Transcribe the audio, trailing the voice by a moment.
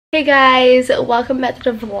Hey guys, welcome back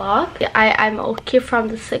to the vlog. I'm okay from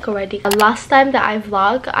the sick already. Last time that I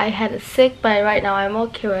vlogged, I had a sick, but right now I'm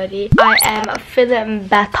okay already. I am feeling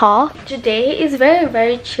better. Today is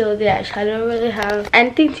very chill day actually. I don't really have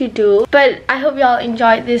anything to do, but I hope y'all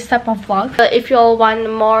enjoyed this type of vlog. If y'all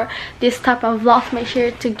want more this type of vlogs, make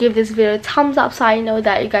sure to give this video a thumbs up so I know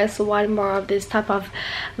that you guys want more of this type of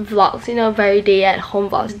vlogs, you know, very day at home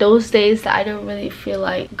vlogs. Those days that I don't really feel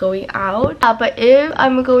like going out, but if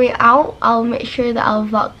I'm going out, I'll make sure that I'll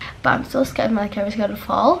vlog. But I'm so scared my camera's gonna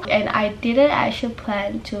fall, and I didn't actually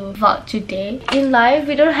plan to vlog today. In life,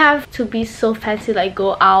 we don't have to be so fancy, like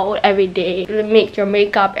go out every day, make your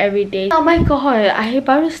makeup every day. Oh my god, I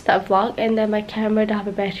about to start vlog and then my camera don't have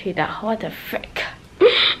a battery now. What the frick.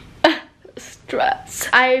 Stress.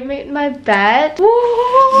 I made my bed.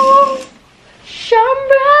 Whoa!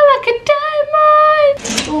 Shambra like a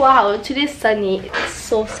diamond. Wow, today's sunny. It's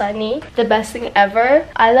so sunny. The best thing ever.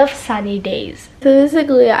 I love sunny days. So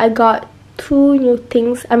basically I got three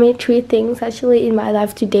things actually in my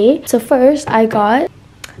life today. So first I got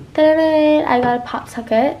a pop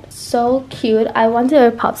socket. So cute. I wanted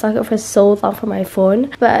a pop socket for so long for my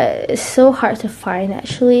phone, but it's so hard to find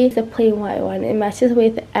actually. The plain white one. It matches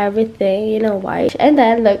with everything, you know, white. And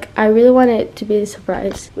then look, I really want it to be a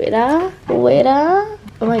surprise. Wait. Oh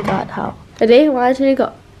my god, how? Ready? One, two,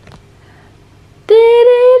 go.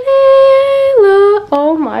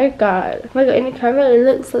 Oh my god. Oh my god, in the camera it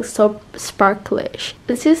looks like so sparklish.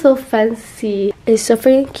 It's just so fancy. It's so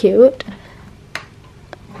freaking cute.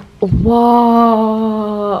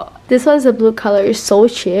 Wow, this one's a blue color. It's so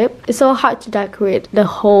cheap. It's so hard to decorate the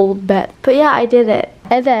whole bed, but yeah, I did it.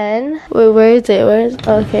 And then wait, where is it?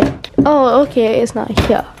 Okay. Oh, okay, it's not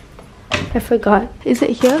here. I forgot. Is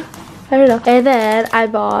it here? I don't know. And then I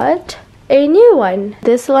bought a new one.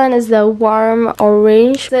 This one is the warm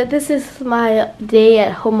orange. So this is my day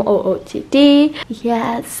at home OOTD.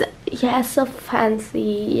 Yes, so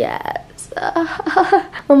fancy. Yes.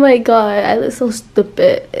 Oh my god, I look so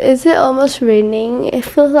stupid. Is it almost raining? It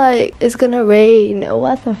feels like it's gonna rain.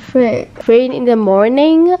 What the frick? Rain in the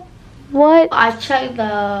morning? What? I checked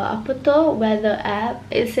the weather app.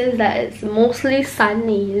 It says that it's mostly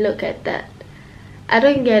sunny. Look at that. I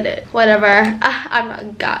don't get it. Whatever. I'm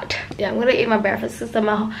not God. Yeah, I'm gonna eat my breakfast because I'm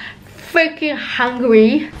freaking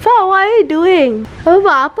hungry. Fa, what are you doing?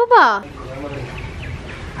 Apa?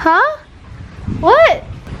 Huh? What?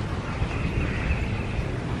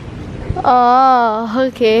 Oh,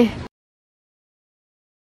 okay.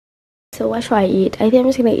 So what should I eat? I think I'm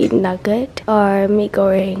just gonna eat nugget or meat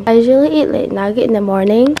goreng. I usually eat like nugget in the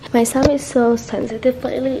morning. My stomach is so sensitive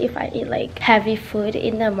lately if I eat like heavy food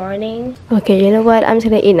in the morning. Okay, you know what? I'm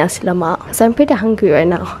just gonna eat nasi lemak because I'm pretty hungry right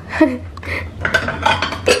now.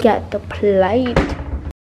 Get the plate.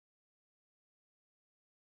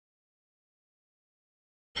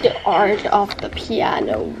 The art of the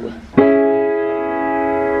piano.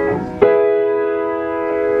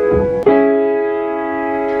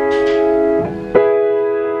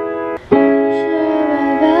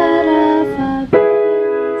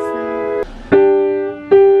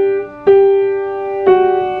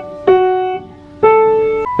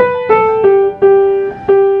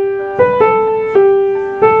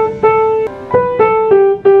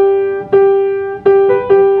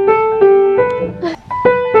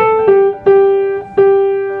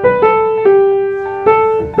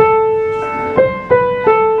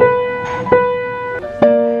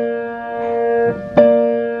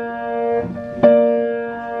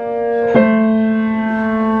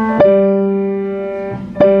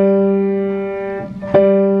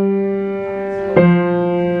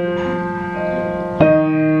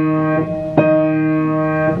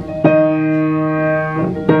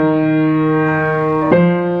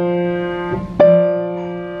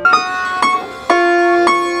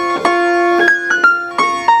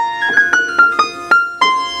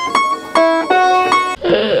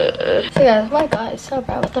 So guys, oh my god, it's so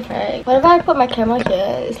bright. What the frick? Whenever I put my camera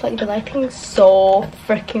here, it's like the lighting is so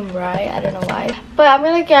freaking bright. I don't know why. But I'm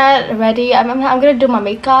gonna get ready. I'm gonna do my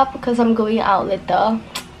makeup because I'm going out later.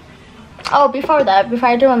 Oh, before that, before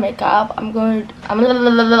I do my makeup, I'm gonna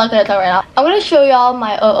look at it right now. I'm gonna show y'all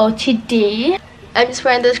my OOTD. I'm just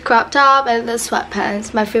wearing this crop top and the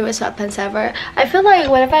sweatpants, my favorite sweatpants ever. I feel like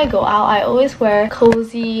whenever I go out, I always wear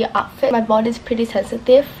cozy outfit. My body's pretty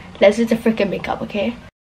sensitive. Let's do the freaking makeup, okay?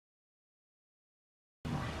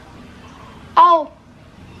 Ow!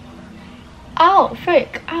 Ow,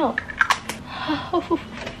 frick, ow.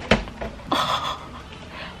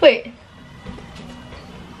 Wait.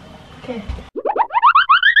 Okay.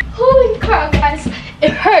 Holy crap, guys,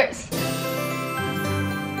 it hurts.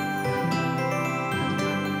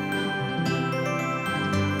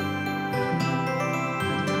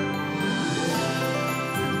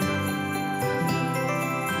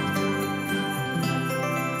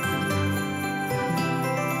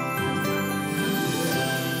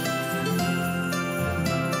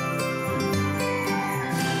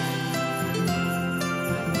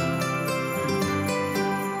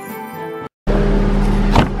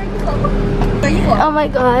 Oh my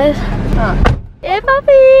god. Hey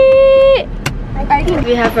puppy!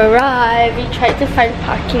 We have arrived. We tried to find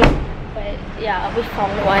parking, but yeah, we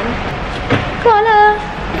found one. Koala!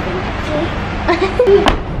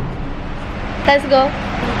 Let's go.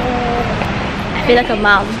 I feel like a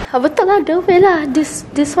mom. Betul lah, the way lah.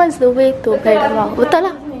 This one's the way to Planet Mall. Betul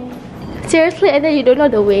lah. Seriously, and then you don't know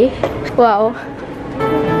the way. Wow.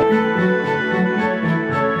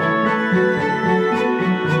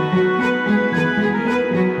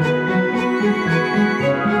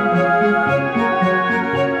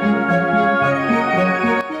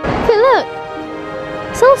 Okay, look.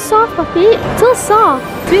 So soft, puppy. So soft.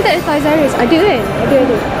 Dia tak ada Toys R Us. Ada kan?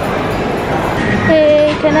 Ada.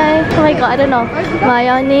 Hey, can I? Oh my god, I don't know.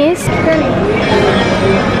 Mayonnaise.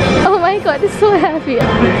 Oh my god, it's so heavy.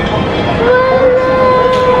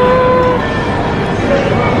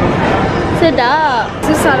 Sedap.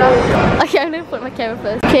 Susah lah. Okay, I'm gonna put my camera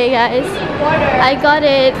first. Okay guys, I got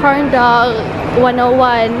it. Corn dog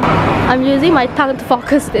 101. I'm using my tongue to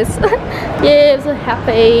focus this. Yay, I'm so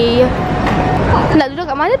happy. Nak duduk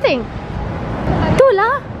kat mana, Ting? Tu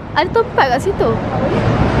lah. Ada tempat kat situ.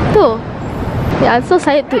 Tu. Yeah, I'm so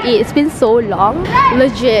excited to eat. It's been so long.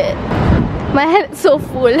 Legit. My head is so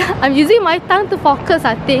full. I'm using my tongue to focus,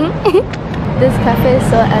 I think. This cafe is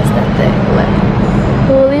so aesthetic. Like,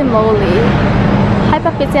 holy moly. Hi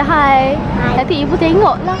Papi, say hi. Nanti ibu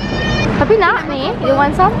tengok lah. Papi nak ni? You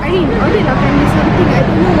want some? Aireen, order lah kan something. I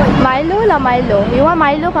don't know what. Milo lah, Milo. You want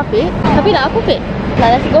Milo, Papi? Papi nak apa, Pip?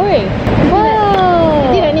 Nak nasi goreng? Wow.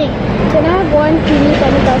 Dia nak ni. Can I have one chili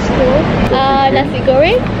tomato? Nasi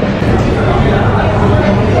goreng?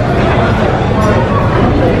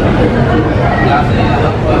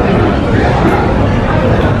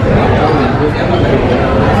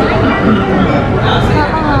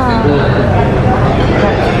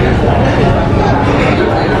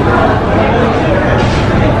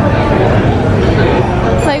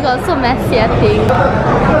 Oh my god, so messy, I think.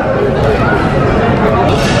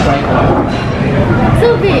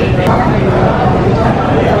 So big.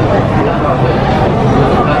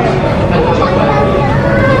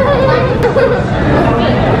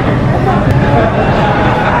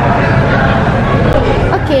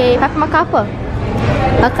 Okay, Papa makan apa?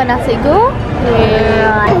 Makan nasi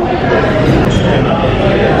goreng.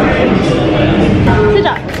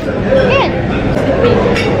 Sedap. Kan?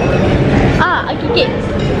 I gigit.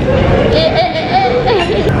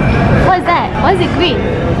 What is that? Why is it green?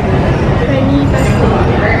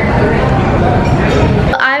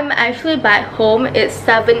 I'm actually back home. It's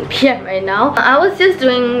 7 PM right now. I was just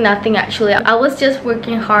doing nothing actually. I was just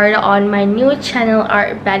working hard on my new channel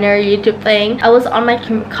art banner YouTube thing. I was on my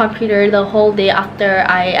computer the whole day after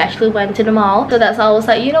I actually went to the mall. So that's why I was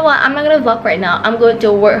like, you know what? I'm not gonna vlog right now. I'm going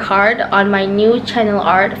to work hard on my new channel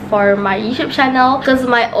art for my YouTube channel because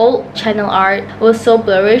my old channel art was so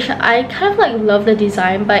blurry. I kind of like love the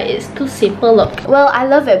design, but it's too simple. Look, well, I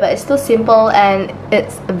love it, but it's too simple and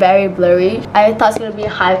it's very blurry. I thought it's gonna be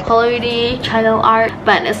high quality channel art,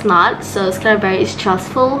 but it's not, so it's kind of very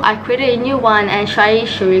stressful. I created a new one and try to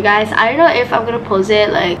show you guys. I don't know if I'm gonna post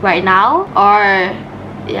it like right now or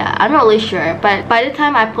yeah, I'm not really sure, but by the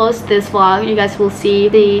time I post this vlog, you guys will see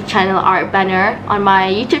the channel art banner on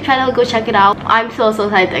my YouTube channel. Go check it out. I'm so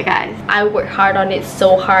excited, guys. I worked hard on it,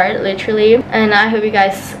 so hard, literally, and I hope you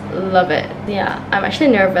guys love it. Yeah, I'm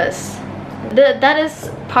actually nervous. That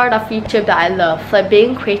is part of YouTube that I love, like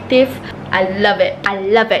being creative. I love it. I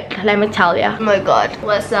love it. Let me tell ya. Oh my god.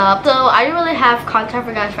 What's up? So I don't really have content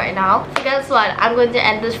for you guys right now. So guess what? I'm going to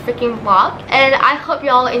end this freaking vlog. And I hope you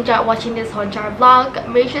all enjoyed watching this whole entire vlog.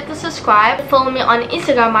 Make sure to subscribe. Follow me on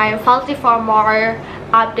Instagram. I am Fadzli for more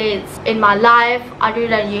updates in my life other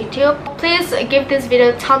than YouTube. Please give this video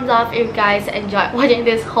a thumbs up if you guys enjoyed watching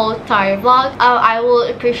this whole entire vlog. I will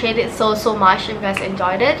appreciate it so much if you guys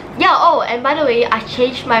enjoyed it. Yeah, oh, and by the way, I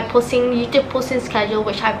changed my YouTube posting schedule,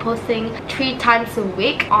 which I'm posting 3 times a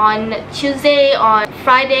week on Tuesday, on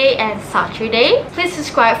Friday and Saturday. Please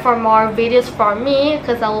subscribe for more videos from me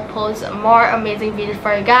because I will post more amazing videos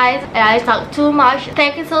for you guys. And I talk too much.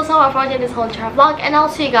 Thank you so much for watching this whole entire vlog, and I'll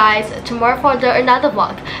see you guys tomorrow for another vlog.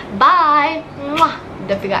 Bye. Mwah.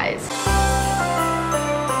 Love you guys.